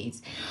 I'll take it.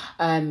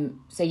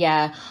 So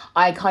yeah,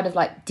 I kind of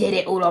like did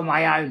it all on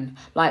my own.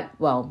 Like,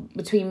 well,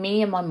 between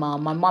me and my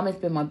mum has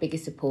been my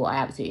biggest support. I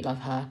absolutely love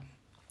her.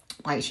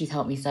 Like, she's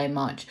helped me so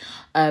much.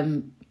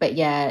 But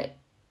yeah.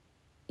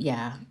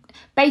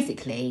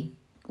 Basically,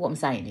 what I'm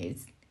saying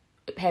is,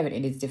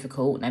 parenting is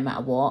difficult no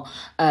matter what.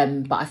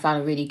 But I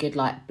found a really good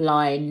like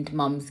Blind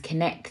Mums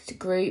Connect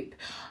group.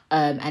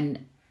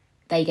 And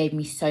they gave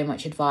me so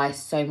much advice,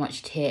 so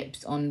much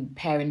tips on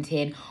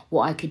parenting,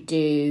 what I could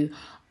do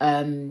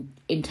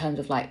in terms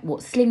of like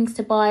what slings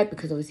to buy,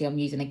 because obviously I'm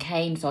using a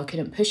cane, so I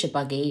couldn't push a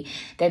buggy.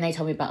 Then they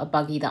told me about a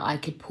buggy that I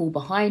could pull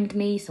behind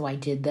me, so I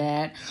did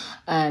that.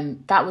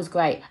 That was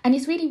great. And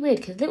it's really weird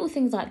because little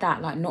things like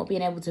that, like not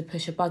being able to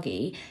push a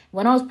buggy,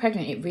 when I was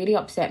pregnant, it really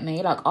upset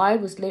me. Like I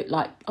was I'm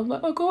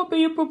like, I can't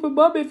be a proper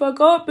mum if I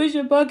can't push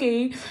a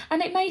buggy.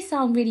 And it may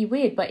sound really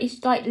weird, but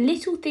it's like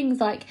little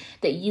things like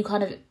that you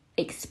kind of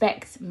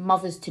expect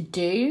mothers to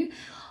do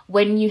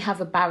when you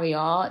have a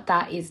barrier.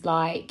 That is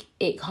like,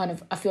 it kind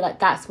of, I feel like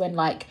that's when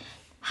like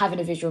having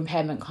a visual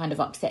impairment kind of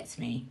upsets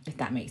me, if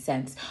that makes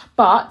sense.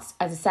 But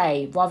as I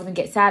say, rather than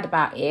get sad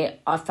about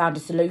it, I found a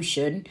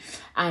solution,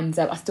 and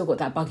I still got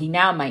that buggy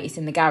now, mate. It's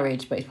in the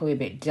garage, but it's probably a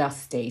bit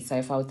dusty, so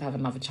if I was to have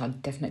another child,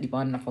 I'd definitely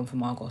buy another one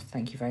from Argos.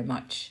 Thank you very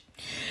much.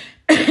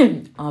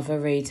 Other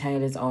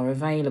retailers are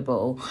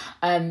available.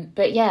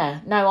 But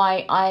yeah, no,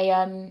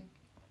 I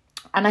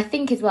and I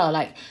think as well,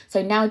 like,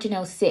 so now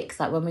Janelle's 6,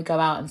 like when we go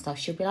out and stuff,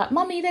 she'll be like,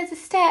 Mummy, there's a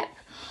step.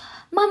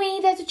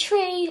 Mummy, there's a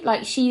tree.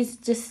 Like, she's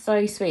just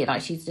so sweet.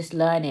 Like, she's just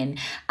learning.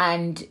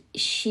 And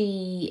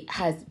she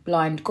has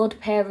blind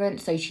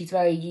godparents, so she's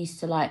very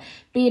used to, like,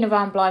 being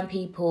around blind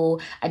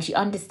people. And she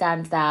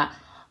understands that,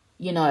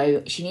 you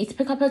know, she needs to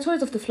pick up her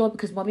toys off the floor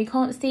because Mummy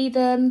can't see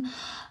them.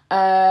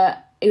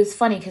 It was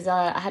funny because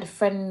I had a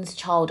friend's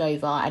child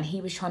over and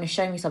he was trying to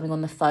show me something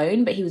on the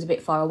phone, but he was a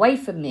bit far away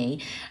from me.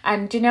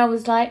 And Janelle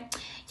was like,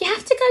 you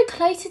have to go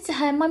closer to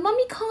her. My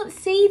mummy can't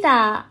see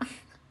that.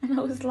 And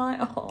I was like,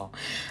 oh,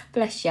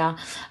 bless ya.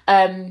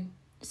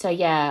 So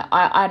yeah,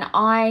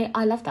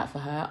 I love that for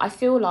her. I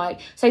feel like,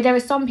 so there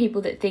are some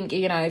people that think,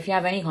 you know, if you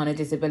have any kind of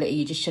disability,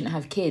 you just shouldn't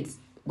have kids.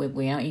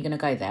 We aren't you going to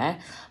go there?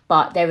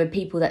 But there are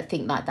people that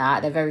think like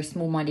that. They're very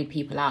small-minded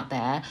people out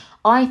there.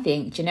 I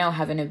think Janelle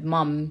having a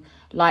mum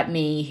like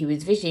me who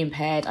is visually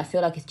impaired, I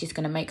feel like it's just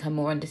going to make her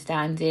more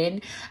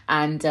understanding.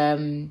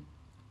 And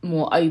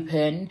more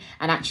open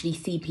and actually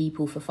see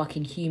people for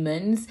fucking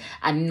humans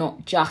and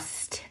not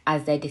just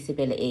as their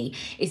disability.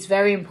 It's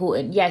very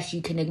important. Yes,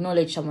 you can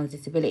acknowledge someone's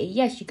disability.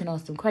 Yes, you can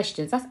ask them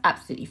questions. That's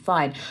absolutely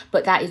fine.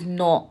 But that is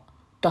not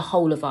the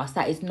whole of us.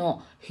 That is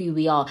not who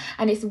we are.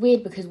 And it's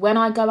weird because when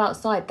I go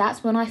outside,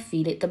 that's when I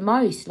feel it the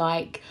most.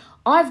 Like,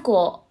 I've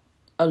got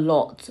a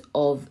lot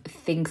of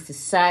things to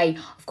say.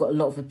 I've got a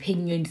lot of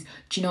opinions.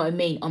 Do you know what I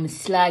mean? I'm a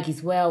slag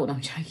as well. And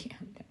I'm joking.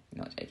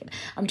 Not joking.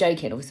 I'm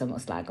joking. Obviously, I'm not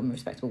a slag. I'm a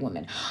respectable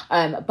woman.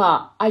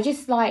 But I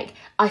just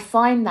I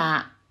find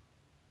that,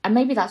 and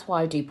maybe that's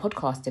why I do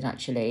podcasting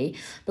actually,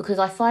 because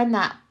I find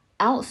that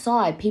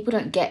outside people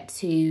don't get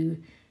to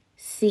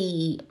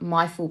see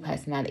my full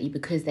personality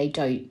because they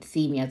don't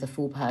see me as a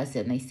full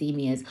person. They see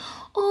me as,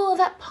 oh,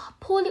 that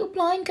poor little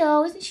blind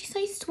girl, isn't she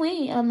so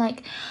sweet? And I'm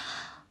like,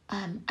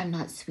 I'm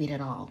not sweet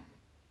at all.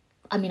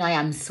 I mean, I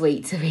am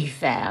sweet, to be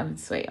fair. I'm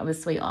sweet. I'm a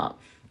sweetheart.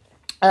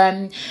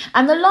 And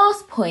the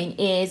last point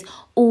is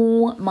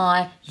all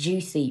my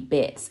juicy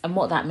bits. And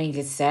what that means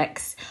is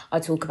sex.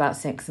 I talk about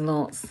sex a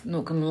lot,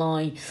 not gonna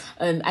lie.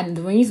 And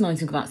the reason I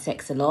talk about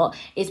sex a lot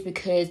is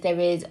because there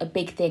is a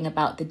big thing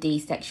about the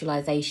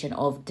desexualization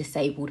of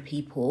disabled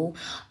people.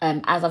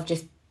 As I've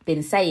just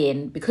been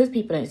saying, because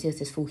people don't see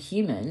us as full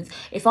humans,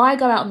 if I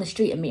go out on the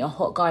street and meet a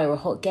hot guy or a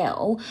hot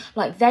girl,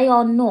 like, they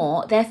are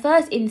not, their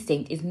first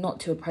instinct is not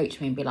to approach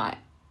me and be like,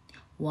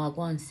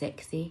 wagwan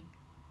sexy.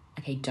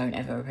 Okay, don't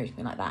ever approach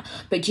me like that.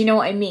 But do you know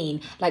what I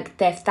mean? Like,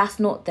 that's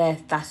not their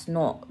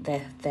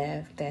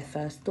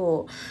first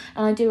thought.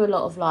 And I do a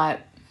lot of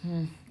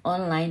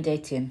online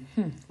dating.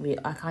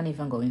 I can't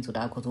even go into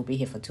that because we'll be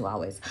here for 2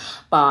 hours.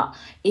 But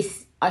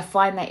I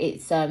find that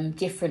it's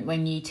different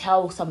when you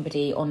tell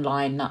somebody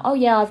online that, oh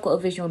yeah, I've got a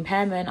visual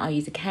impairment, I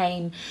use a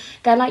cane.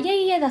 They're like,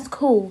 yeah, that's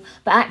cool.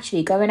 But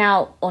actually going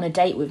out on a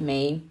date with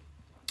me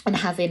and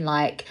having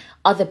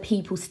other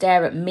people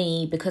stare at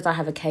me because I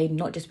have a cane,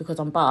 not just because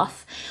I'm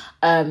buff,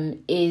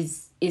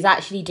 is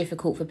actually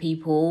difficult for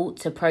people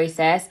to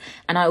process.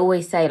 And I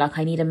always say,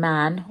 I need a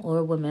man or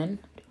a woman.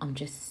 I'm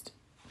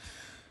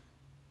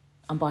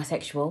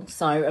bisexual,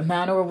 so a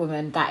man or a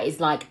woman that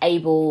is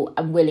able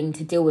and willing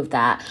to deal with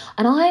that.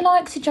 And I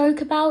like to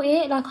joke about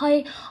it.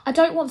 I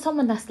don't want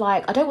someone that's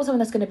I don't want someone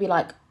that's going to be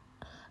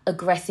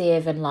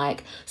aggressive and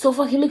sort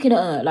of fucking looking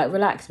at her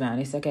relax, man,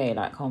 it's okay,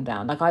 calm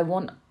down. I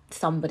want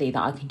somebody that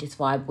I can just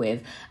vibe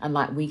with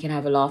and we can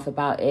have a laugh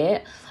about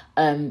it.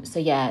 So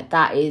yeah,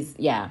 that is,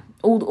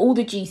 all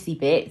the juicy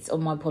bits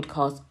on my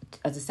podcast.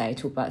 As I say, I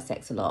talk about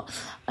sex a lot.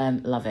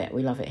 Love it.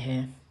 We love it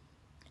here,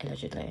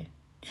 allegedly.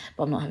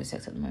 But I'm not having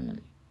sex at the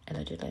moment,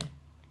 allegedly,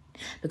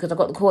 because I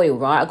got the coil,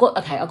 right? I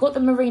got the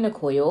Marina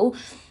coil,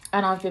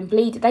 and I've been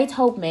bleeding.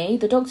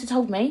 The doctor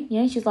told me,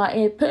 she's like,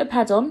 here, put a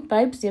pad on,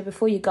 babes,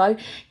 before you go.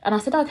 And I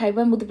said, okay,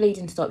 when will the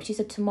bleeding stop? She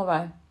said,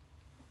 tomorrow.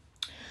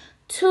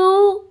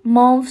 2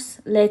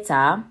 months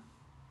later,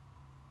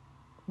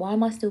 why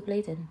am I still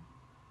bleeding?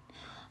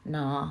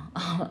 Nah,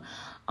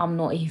 I'm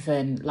not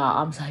even,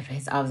 I'm so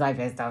pissed. I'm so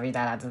pissed. I don't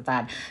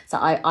understand. So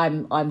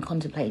I'm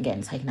contemplating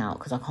getting taken out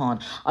because I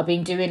can't. I've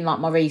been doing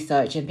my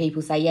research and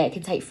people say, it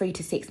can take 3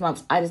 to 6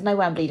 months. There's no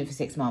way I'm bleeding for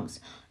 6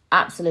 months.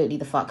 Absolutely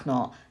the fuck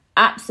not.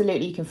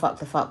 Absolutely, you can fuck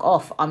the fuck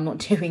off. I'm not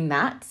doing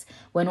that.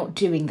 We're not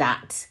doing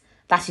that.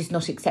 That is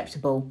not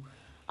acceptable.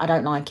 I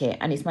don't like it.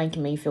 And it's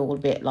making me feel a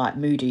bit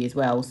moody as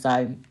well.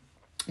 So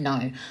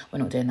no, we're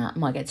not doing that.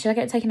 Should I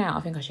get it taken out?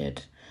 I think I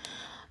should.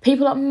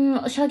 People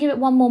are should I give it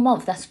 1 more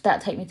month?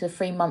 That take me to the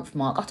 3-month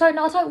mark. I don't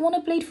know. I don't want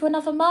to bleed for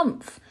another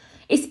month.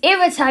 It's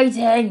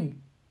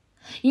irritating.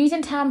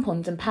 Using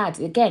tampons and pads,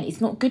 again, it's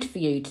not good for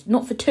you.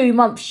 Not for 2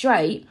 months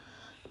straight.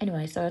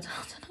 Anyway, so I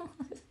don't know.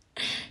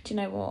 Do you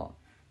know what?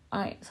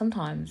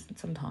 Sometimes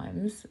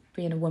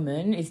being a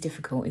woman is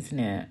difficult, isn't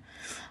it?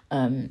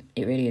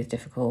 It really is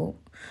difficult.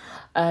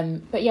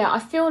 But yeah, I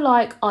feel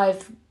like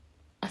I've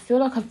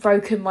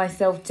broken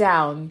myself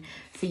down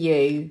for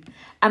you,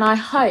 and I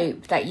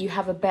hope that you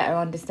have a better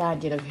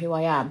understanding of who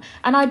I am.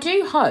 And I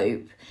do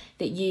hope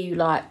that you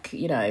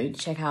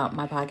check out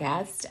my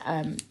podcast.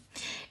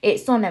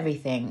 It's on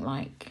everything, do you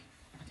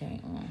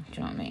know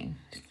what I mean?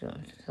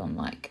 It's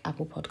on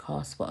Apple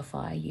Podcasts,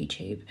 Spotify,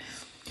 YouTube.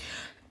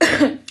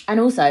 And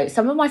also,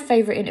 some of my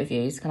favourite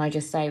interviews, can I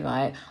just say,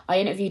 right? I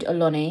interviewed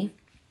Aloni.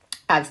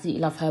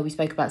 Absolutely love her. We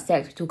spoke about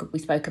sex. We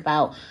spoke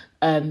about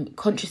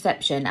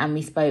contraception, and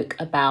we spoke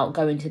about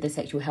going to the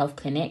sexual health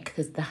clinic,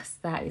 because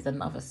that is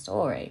another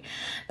story.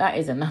 That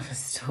is another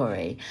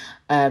story.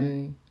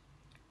 And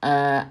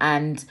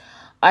I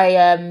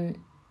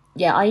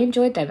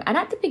enjoyed them. And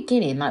at the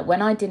beginning,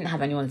 when I didn't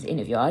have anyone to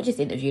interview, I just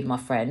interviewed my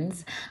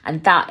friends,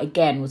 and that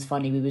again was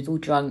funny. We was all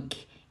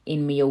drunk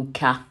in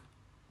Mallorca.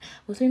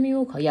 Was it in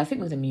Mallorca? Yeah, I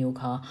think it was in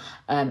Mallorca.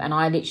 And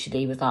I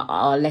literally was like,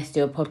 oh, let's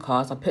do a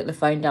podcast. I put the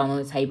phone down on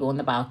the table on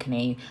the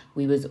balcony.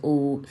 We was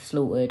all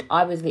slaughtered.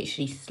 I was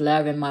literally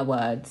slurring my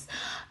words.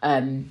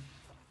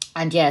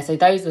 And yeah, so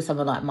those were some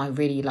of like my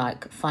really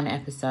like fun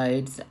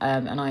episodes,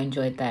 and I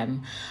enjoyed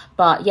them.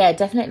 But yeah,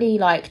 definitely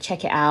like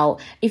check it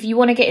out. If you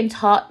want to get in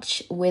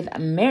touch with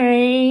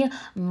me,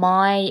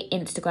 my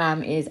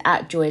Instagram is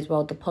at Joy's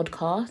World the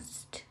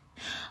podcast.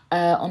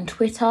 On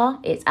Twitter,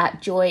 it's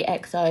at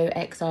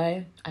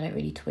JoyXOXO. I don't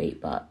really tweet,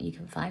 but you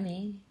can find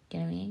me. You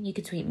know what I mean? You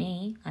could tweet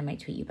me. I might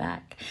tweet you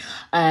back.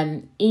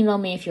 Email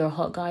me if you're a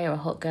hot guy or a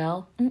hot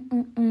girl.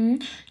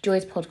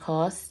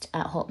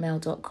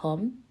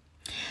 joyspodcast@hotmail.com.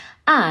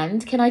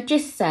 And can I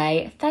just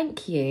say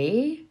thank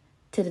you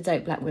to the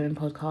Dope Black Women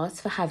podcast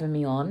for having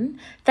me on.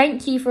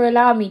 Thank you for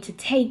allowing me to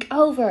take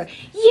over.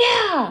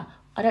 Yeah!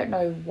 I don't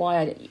know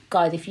why.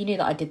 Guys, if you knew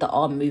that I did the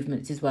arm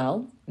movements as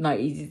well. No,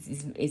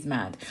 it's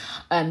mad.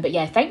 But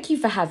yeah, thank you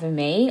for having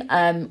me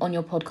on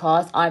your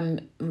podcast.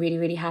 I'm really,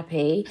 really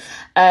happy.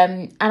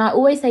 And I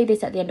always say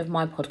this at the end of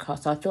my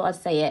podcast, so I thought I'd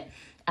say it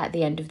at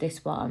the end of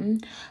this one.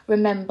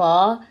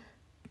 Remember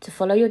to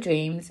follow your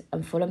dreams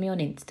and follow me on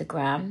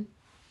Instagram.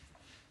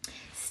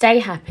 Stay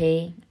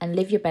happy and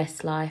live your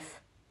best life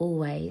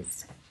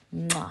always.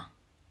 Mwah.